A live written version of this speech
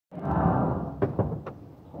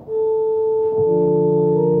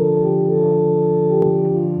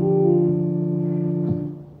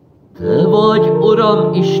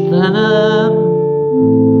Uram Istenem,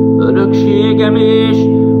 örökségem és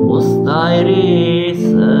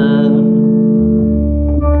osztályrészem.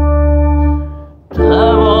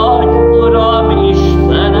 Te vagy, Uram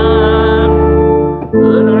Istenem,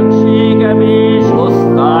 örökségem és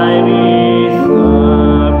osztályrészem.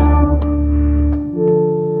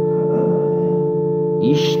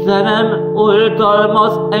 Istenem,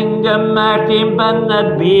 oltalmazz engem, mert én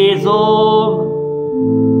benned bízom.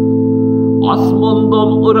 Azt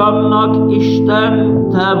mondom Uramnak, Isten,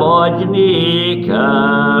 te vagy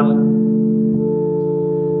nékem.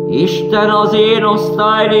 Isten az én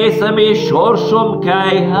osztályrészem és sorsom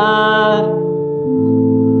kelyhe,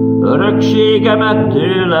 örökségemet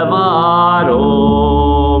tőle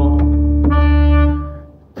várom.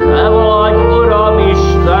 Te vagy, Uram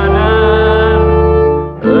Istenem,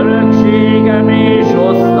 örökségem és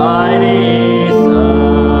osztályrészem.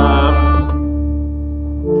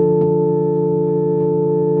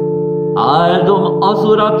 Áldom az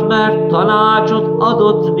Urat, mert tanácsot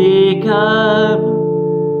adott nékem.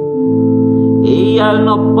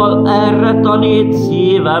 Éjjel-nappal erre tanít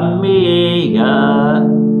szívem mélye.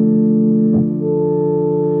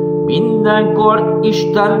 Mindenkor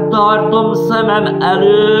Isten tartom szemem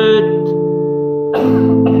előtt.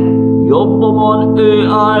 Jobbomon ő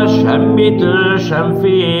áll, semmitől sem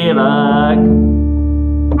félek.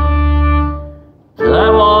 Te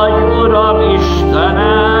vagy, Uram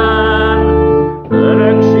Istenem,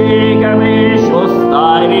 örökségem és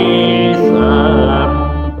osztályrészem.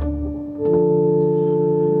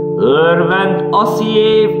 Örvend a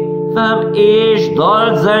szívem és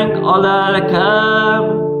dalzeng a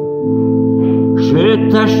lelkem, sőt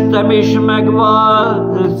testem is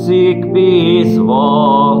megváltozik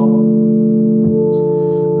bízva.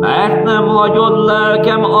 Mert nem hagyod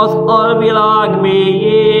lelkem az alvilág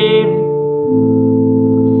mélyén,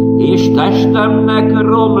 és testemnek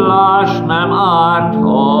romlás nem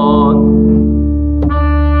árthat.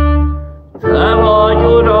 Te vagy,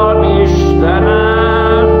 Uram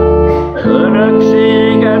Istenem,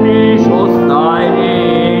 örökségem és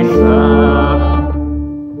osztályrészem.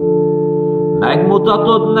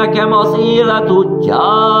 Megmutatod nekem az élet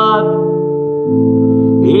útját,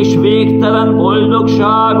 és végtelen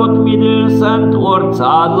boldogságot midőn szent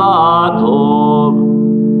orcád látom.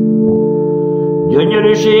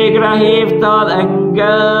 Gyönyörűségre hívtál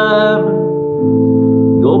engem,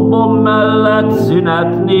 jobbom mellett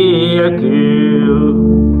szünet nélkül.